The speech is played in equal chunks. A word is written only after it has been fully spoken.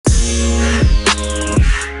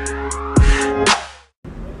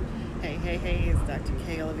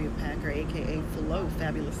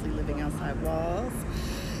my walls.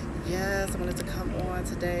 Yes, I wanted to come on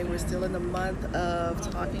today. We're still in the month of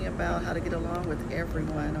talking about how to get along with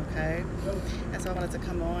everyone, okay? And so I wanted to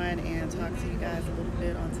come on and talk to you guys a little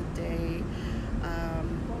bit on today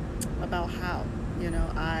about how,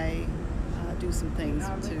 I do some things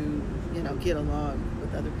to, get along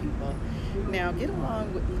with other people. Now,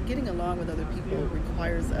 getting along with other people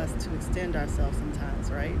requires us to extend ourselves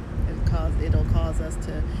sometimes, right? It'll cause us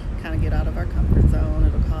to kind of get out of our comfort zone.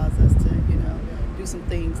 It'll cause us to, do some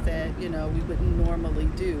things that, we wouldn't normally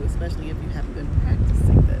do, especially if you haven't been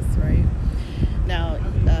practicing this, right? Now,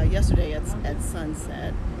 yesterday at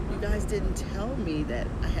sunset, you guys didn't tell me that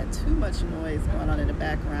I had too much noise going on in the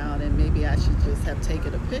background and maybe I should just have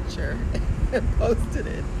taken a picture and posted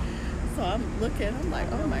it. So I'm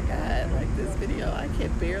like, oh my God, like this video, I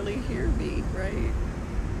can barely hear me, right?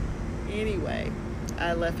 Anyway,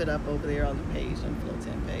 I left it up over there on the page, on the Flow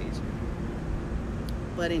 10 page.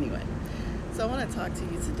 But anyway, so I want to talk to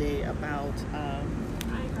you today about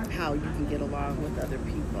how you can get along with other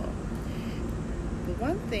people. The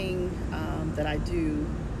one thing that I do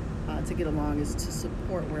to get along is to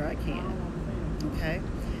support where I can, okay?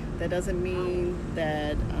 That doesn't mean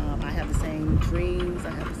that I have the same dreams, I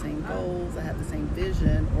have the same goals, I have the same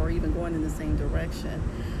vision, or even going in the same direction.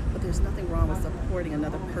 But there's nothing wrong with supporting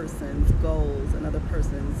another person's goals, another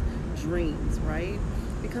person's dreams, right?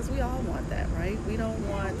 Because we all want that, right? We don't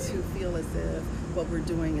want to feel as if what we're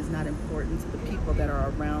doing is not important to the people that are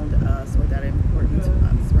around us or that are important to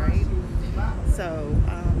us, right? So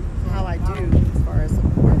how I do as far as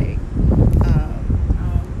supporting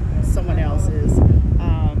someone else is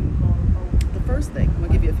the first thing. I'm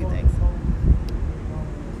going to give you a few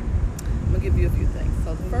things.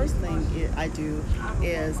 So the first thing I do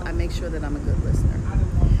is I make sure that I'm a good listener.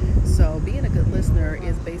 So being a good listener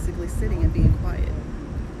is basically sitting and being quiet.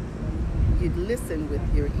 You listen with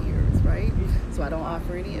your ears, right? So I don't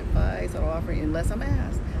offer any advice. Unless I'm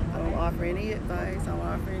asked. I don't offer any advice. I don't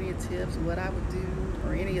offer any tips, what I would do,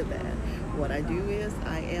 or any of that. What I do is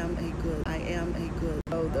I am a good.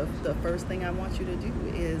 So the first thing I want you to do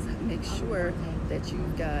is make sure that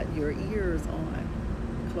you've got your ears on.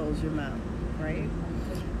 Close your mouth, right?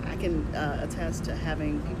 I can attest to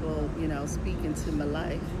having people, speak into my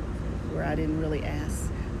life where I didn't really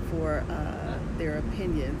ask for their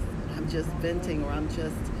opinions. I'm just venting, or I'm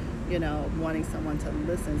just, wanting someone to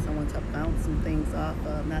listen, someone to bounce some things off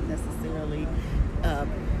of, not necessarily,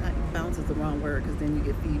 bounce is the wrong word because then you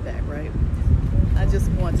get feedback, right? I just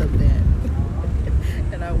want to vent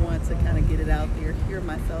and I want to kind of get it out there, hear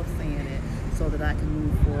myself saying it so that I can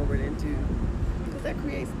move forward and do, because that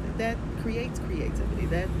creates creativity,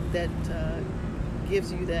 that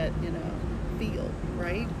gives you that, feel,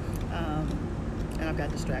 right? And I've got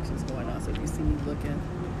distractions going on, so if you see me looking,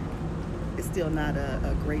 it's still not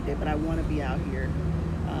a great day, but I want to be out here.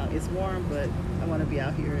 It's warm, but I want to be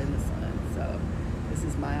out here in the sun. So this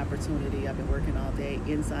is my opportunity. I've been working all day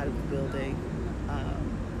inside of the building.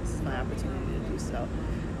 This is my opportunity to do so.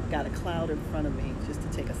 Got a cloud in front of me, just to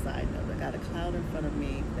take a side note. I got a cloud in front of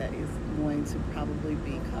me that is going to probably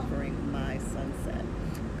be covering my sunset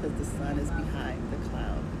because the sun is behind the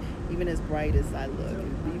cloud. Even as bright as I look,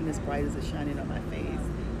 even as bright as it's shining on my face,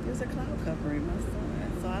 there's a cloud covering my sun.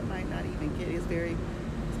 So I might not even get it. It's very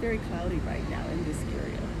cloudy right now in this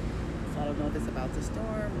area. So I don't know if it's about to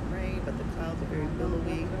storm or rain, but the clouds are very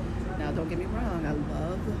billowy. Now don't get me wrong, I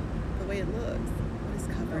love the way it looks, but it's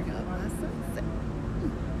covering up my sunset.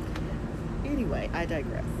 Anyway, I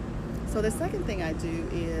digress. So the second thing I do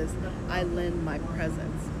is I lend my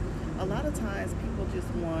presence. A lot of times people just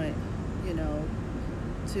want,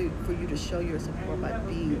 for you to show your support by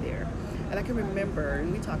being there. And I can remember,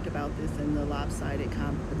 and we talked about this in the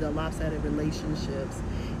lopsided relationships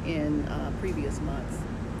in previous months.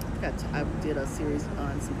 I did a series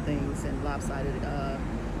on some things, and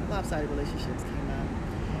lopsided relationships came out,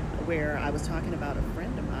 where I was talking about a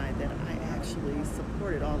friend of mine that I actually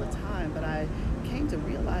supported all the time, but I came to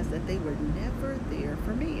realize that they were never there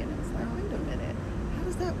for me, and it was like, wait a minute, how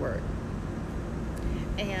does that work?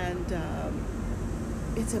 And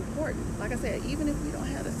it's important. Like I said, even if we don't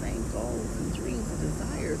have the same goals and dreams and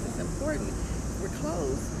desires, it's important. We're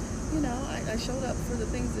close. I showed up for the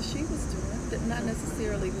things that she was doing, that not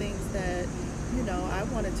necessarily things that, I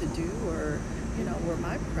wanted to do or, were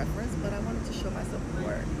my preference, but I wanted to show my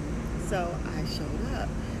support. So I showed up.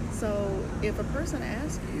 So if a person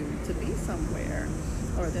asks you to be somewhere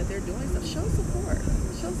or that they're doing something, show support.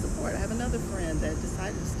 Show support. I have another friend that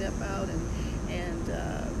decided to step out and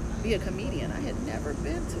be a comedian. I had never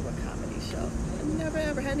been to a comedy show. I never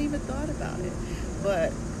ever hadn't even thought about it.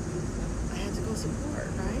 But I had to go support,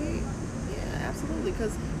 right? Yeah, absolutely.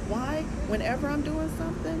 Because why? Whenever I'm doing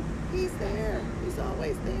something, he's there. He's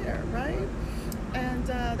always there, right? And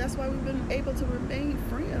that's why we've been able to remain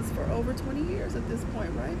friends for over 20 years at this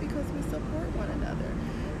point, right? Because we support one another.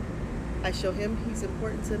 I show him he's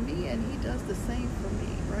important to me, and he does the same for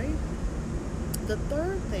me, right? The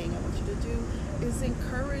third thing I want you to do is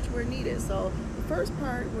encourage where needed. So the first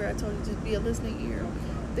part where I told you to be a listening ear,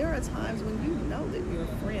 there are times when you know that your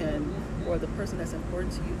friend or the person that's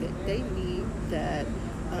important to you, that they need that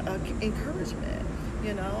encouragement.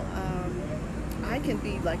 You know, I can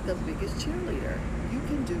be like the biggest cheerleader. You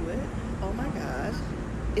can do it. Oh my gosh,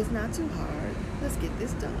 it's not too hard. Let's get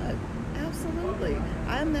this done. Absolutely.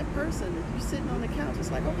 I'm that person that you're sitting on the couch.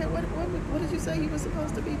 It's like, okay, what did you say you were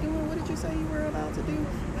supposed to be doing? What did you say you were allowed to do?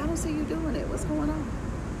 I don't see you doing it. What's going on?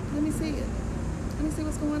 Let me see it. Let me see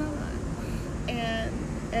what's going on.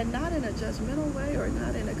 And not in a judgmental way or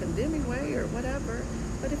not in a condemning way or whatever.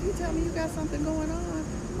 But if you tell me you got something going on,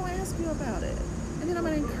 I'm going to ask you about it. And then I'm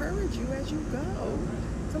going to encourage you as you go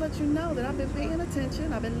to let you know that I've been paying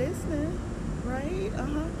attention. I've been listening, right?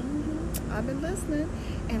 I've been listening,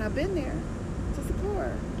 and I've been there to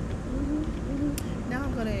support. Now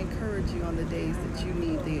I'm going to encourage you on the days that you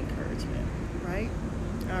need the encouragement, right?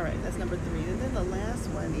 All right, that's number 3. And then the last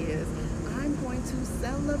one is I'm going to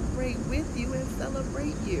celebrate with you and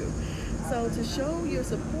celebrate you. So to show your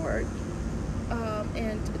support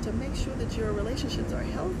and to make sure that your relationships are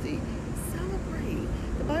healthy, celebrate.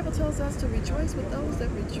 The Bible tells us to rejoice with those that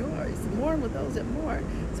rejoice, mourn with those that mourn.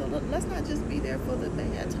 So let's not just be there for the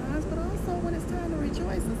bad times, but also when it's time to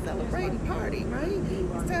rejoice and celebrate and party, right?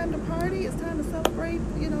 It's time to party. It's time to celebrate,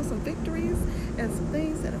 you know, some victories and some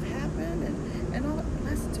things that have happened and all.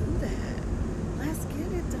 Let's do that. Let's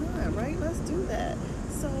get it done, right? Let's do that.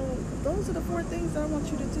 So those are the 4 things that I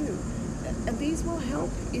want you to do. And these will help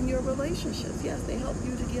in your relationships. Yes, they help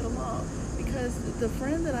you to get along. Because the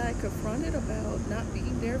friend that I confronted about not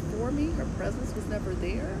being there for me, her presence was never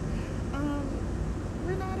there,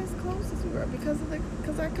 we're not as close as we were because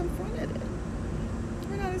I confronted it.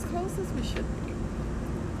 We're not as close as we should be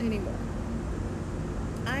anymore.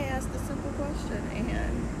 I asked a simple question,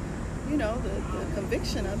 and you know, the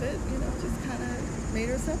conviction of it, you know, just kind of made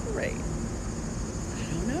her separate.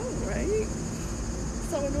 I don't know, right?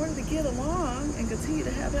 So in order to get along and continue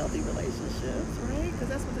to have healthy relationships, right? Because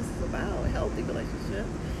that's what this is about, healthy relationships.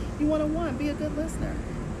 You want to, 1, be a good listener.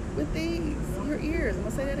 With these, your ears, I'm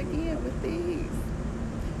going to say that again, with these.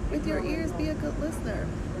 With your ears, be a good listener.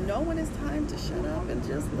 Know when it's time to shut up and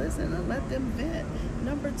just listen and let them vent.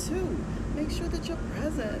 Number 2, make sure that you're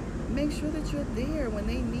present. Make sure that you're there when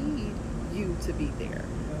they need you to be there.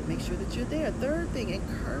 Make sure that you're there. Third thing,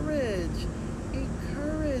 encourage.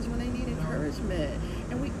 Encourage when they need encouragement.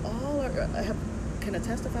 And we all can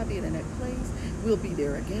testify being in that place. We'll be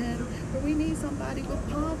there again. But we need somebody with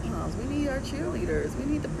pom-poms. We need our cheerleaders. We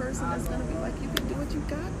need the person that's going to be like, you can do it, you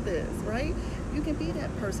got this, right? You can be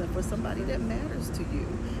that person for somebody that matters to you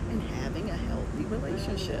and having a healthy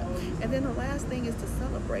relationship. And then the last thing is to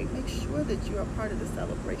celebrate. Make sure that you're a part of the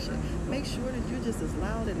celebration. Make sure that you're just as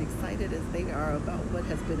loud and excited as they are about what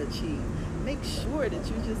has been achieved. Make sure that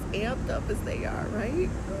you're just amped up as they are, right?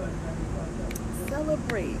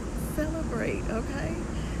 Celebrate, okay?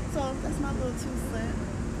 So that's my little 2 cents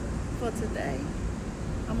for today.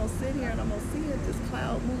 I'm going to sit here and I'm going to see if this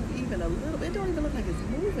cloud move even a little bit. It don't even look like it's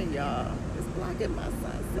moving, y'all. It's blocking my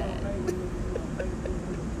sunset.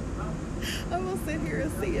 I'm going to sit here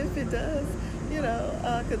and see if it does, you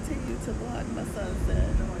know, continue to block my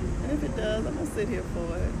sunset. And if it does, I'm going to sit here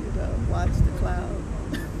for it, you know, watch the cloud.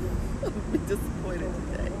 I'll be disappointed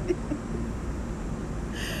today.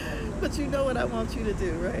 But you know what I want you to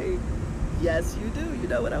do, right? Yes, you do. You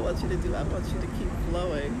know what I want you to do. I want you to keep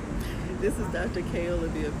flowing. This is Dr. K.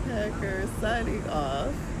 Olivia Packer signing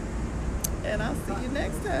off. And I'll see you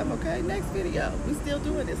next time, okay? Next video. We're still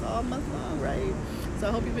doing this all month long, right? So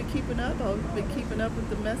I hope you've been keeping up. I hope you've been keeping up with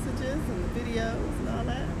the messages and the videos and all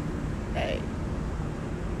that. Hey,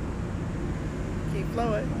 keep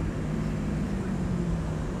flowing.